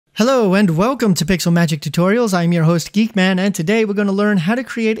Hello and welcome to Pixel Magic Tutorials. I'm your host Geekman, and today we're going to learn how to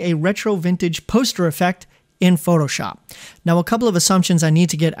create a retro vintage poster effect in Photoshop. Now, a couple of assumptions I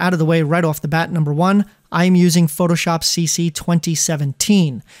need to get out of the way right off the bat. Number one, I'm using Photoshop CC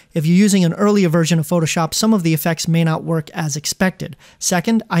 2017. If you're using an earlier version of Photoshop, some of the effects may not work as expected.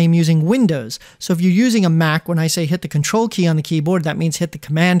 Second, I am using Windows. So if you're using a Mac, when I say hit the Control key on the keyboard, that means hit the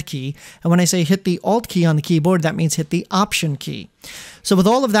Command key. And when I say hit the Alt key on the keyboard, that means hit the Option key. So with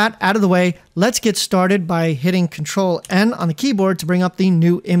all of that out of the way, let's get started by hitting Control N on the keyboard to bring up the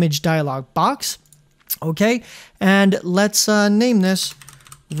new image dialog box. Okay, and let's name this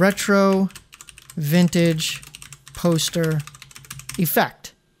Retro Vintage Poster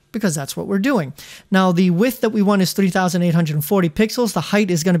Effect, because that's what we're doing. Now, the width that we want is 3,840 pixels. The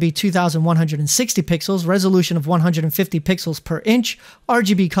height is going to be 2,160 pixels, resolution of 150 pixels per inch,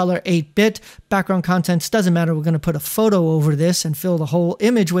 RGB color 8-bit, background contents doesn't matter. We're going to put a photo over this and fill the whole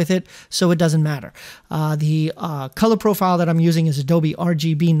image with it, so it doesn't matter. The color profile that I'm using is Adobe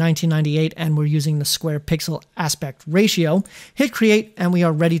RGB 1998, and we're using the square pixel aspect ratio. Hit create, and we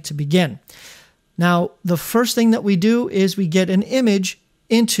are ready to begin. Now, the first thing that we do is we get an image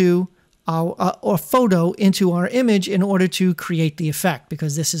into our, or photo into our image in order to create the effect,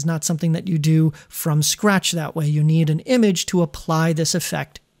 because this is not something that you do from scratch that way. You need an image to apply this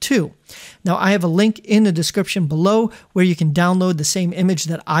effect to. Now, I have a link in the description below where you can download the same image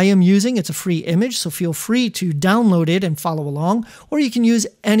that I am using. It's a free image, so feel free to download it and follow along, or you can use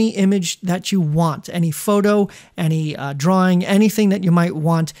any image that you want, any photo, any drawing, anything that you might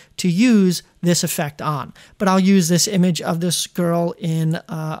want to use this effect on. But I'll use this image of this girl in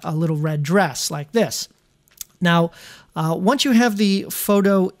a little red dress like this. Now, once you have the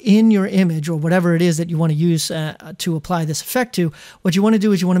photo in your image, or whatever it is that you want to use to apply this effect to, what you want to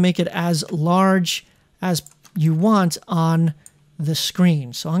do is you want to make it as large as you want on the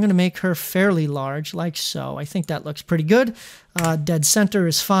screen. So I'm going to make her fairly large, like so. I think that looks pretty good. Dead center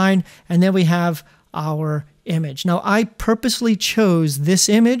is fine. And then we have our image. Now, I purposely chose this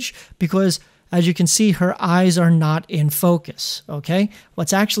image because, as you can see, her eyes are not in focus, okay?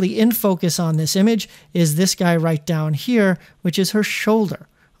 What's actually in focus on this image is this guy right down here, which is her shoulder,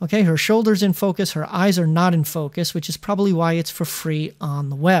 okay? Her shoulder's in focus, her eyes are not in focus, which is probably why it's for free on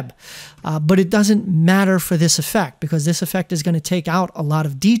the web. But it doesn't matter for this effect, because this effect is going to take out a lot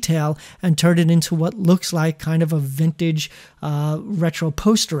of detail and turn it into what looks like kind of a vintage retro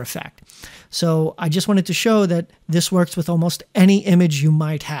poster effect. So I just wanted to show that this works with almost any image you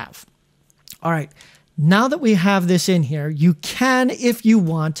might have. All right, now that we have this in here, you can, if you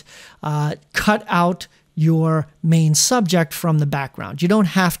want, cut out your main subject from the background. You don't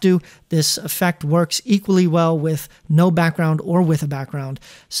have to. This effect works equally well with no background or with a background,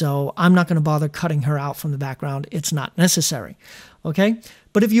 so I'm not going to bother cutting her out from the background. It's not necessary, okay?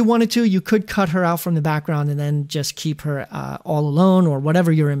 But if you wanted to, you could cut her out from the background and then just keep her all alone, or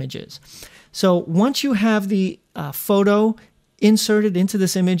whatever your image is. So once you have the photo inserted into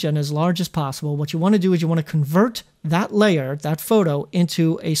this image and as large as possible, what you want to do is you want to convert that layer, that photo,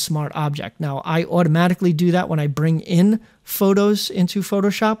 into a smart object. Now, I automatically do that when I bring in photos into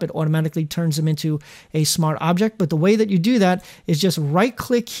Photoshop. It automatically turns them into a smart object. But the way that you do that is just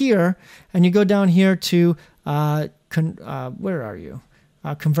right-click here, and you go down here to, where are you?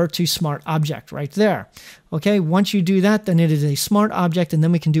 Convert to smart object right there. Okay, once you do that, then it is a smart object, and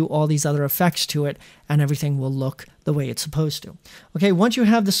then we can do all these other effects to it, and everything will look the way it's supposed to. Okay, once you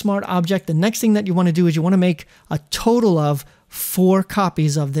have the smart object, the next thing that you want to do is you want to make a total of 4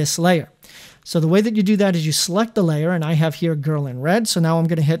 copies of this layer. So the way that you do that is you select the layer, and I have here girl in red. So now I'm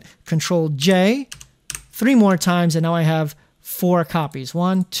going to hit Control J 3 more times, and now I have 4 copies.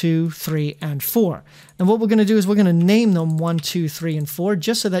 1, 2, 3, and 4. And what we're going to do is we're going to name them 1, 2, 3, and 4,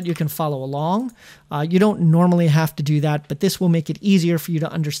 just so that you can follow along. You don't normally have to do that, but this will make it easier for you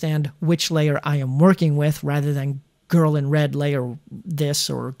to understand which layer I am working with, rather than girl in red layer this,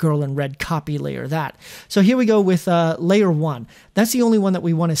 or girl in red copy layer that. So here we go with layer 1. That's the only one that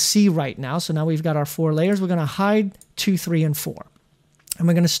we want to see right now. So now we've got our 4 layers. We're going to hide 2, 3, and 4. And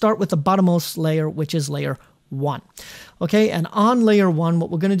we're going to start with the bottommost layer, which is layer 1. Okay, and on layer 1,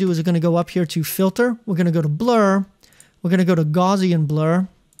 what we're going to do is we're going to go up here to Filter. We're going to go to Blur. We're going to go to Gaussian Blur.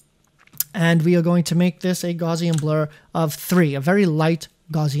 And we are going to make this a Gaussian blur of 3, a very light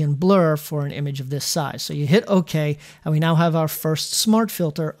Gaussian blur for an image of this size. So you hit OK, and we now have our first smart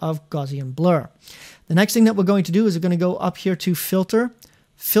filter of Gaussian blur. The next thing that we're going to do is we're going to go up here to Filter,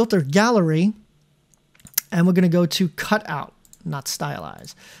 Filter Gallery, and we're going to go to Cutout, not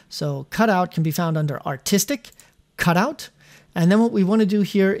Stylize. So Cutout can be found under Artistic, Cutout, and then what we want to do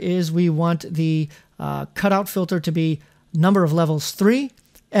here is we want the cutout filter to be number of levels 3,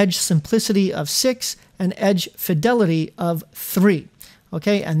 edge simplicity of 6, and edge fidelity of 3.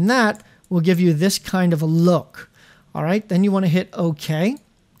 Okay, and that will give you this kind of a look. All right, then you want to hit OK.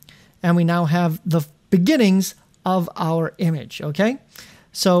 And we now have the beginnings of our image. Okay,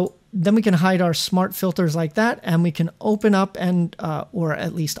 so then we can hide our smart filters like that, and we can open up and, or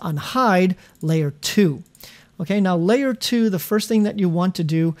at least unhide layer 2. Okay, now layer 2, the first thing that you want to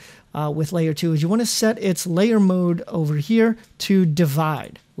do with layer 2 is you want to set its layer mode over here to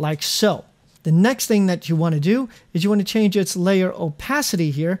divide, like so. The next thing that you want to do is you want to change its layer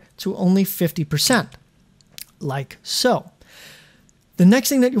opacity here to only 50%, like so. The next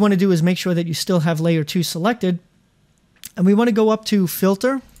thing that you want to do is make sure that you still have layer 2 selected, and we want to go up to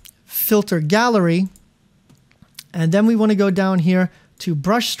Filter, Filter Gallery, and then we want to go down here to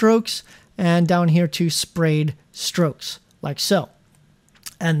Brush Strokes, and down here to Sprayed Strokes, like so.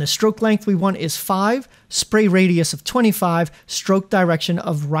 And the stroke length we want is 5, spray radius of 25, stroke direction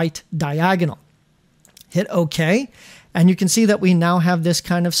of right diagonal. Hit OK, and you can see that we now have this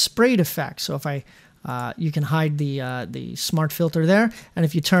kind of sprayed effect. So if you can hide the smart filter there, and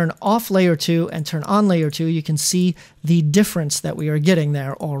if you turn off layer 2 and turn on layer 2, you can see the difference that we are getting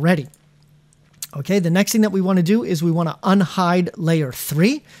there already. Okay, the next thing that we want to do is we want to unhide layer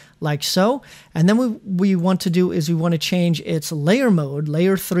 3, like so. And then what we want to do is we want to change its layer mode,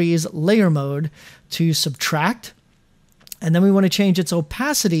 layer 3's layer mode, to subtract. And then we want to change its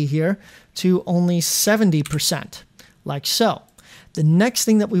opacity here to only 70%, like so. The next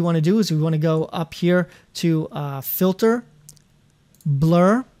thing that we want to do is we want to go up here to Filter,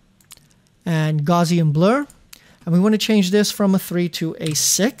 Blur, and Gaussian Blur. And we want to change this from a 3 to a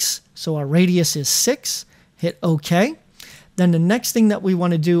 6. So our radius is 6. Hit OK. Then the next thing that we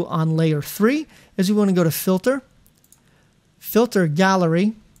want to do on layer 3 is we want to go to Filter, Filter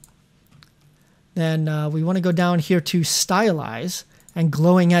Gallery. Then we want to go down here to Stylize and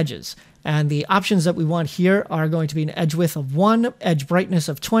Glowing Edges. And the options that we want here are going to be an edge width of 1, edge brightness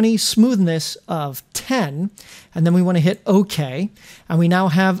of 20, smoothness of 10, and then we want to hit OK. And we now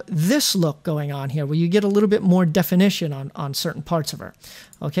have this look going on here where you get a little bit more definition on certain parts of her.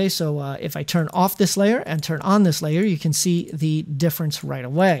 Okay, so if I turn off this layer and turn on this layer, you can see the difference right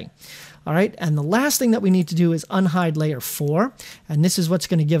away. All right, and the last thing that we need to do is unhide layer 4, and this is what's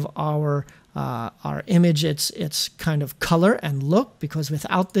going to give our image its kind of color and look, because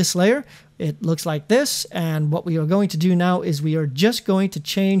without this layer it looks like this. And what we are going to do now is we are just going to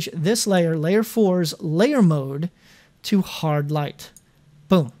change this layer, layer 4's layer mode, to hard light.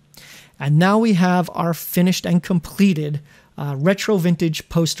 Boom. And now we have our finished and completed retro vintage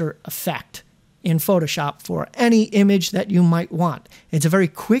poster effect in Photoshop for any image that you might want. It's a very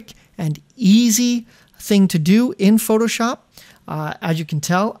quick and easy thing to do in Photoshop. As you can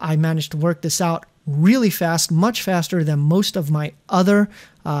tell, I managed to work this out really fast, much faster than most of my other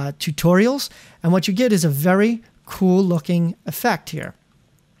tutorials. And what you get is a very cool looking effect here.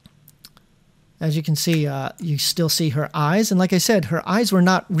 As you can see, you still see her eyes. And like I said, her eyes were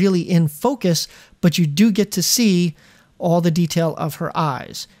not really in focus, but you do get to see all the detail of her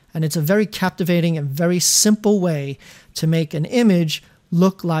eyes. And it's a very captivating and very simple way to make an image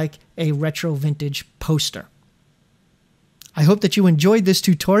look like a retro vintage poster. I hope that you enjoyed this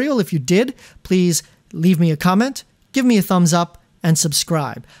tutorial. If you did, please leave me a comment, give me a thumbs up, and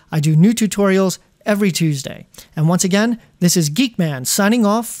subscribe. I do new tutorials every Tuesday. And once again, this is Geekman signing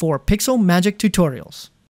off for Pixel Magic Tutorials.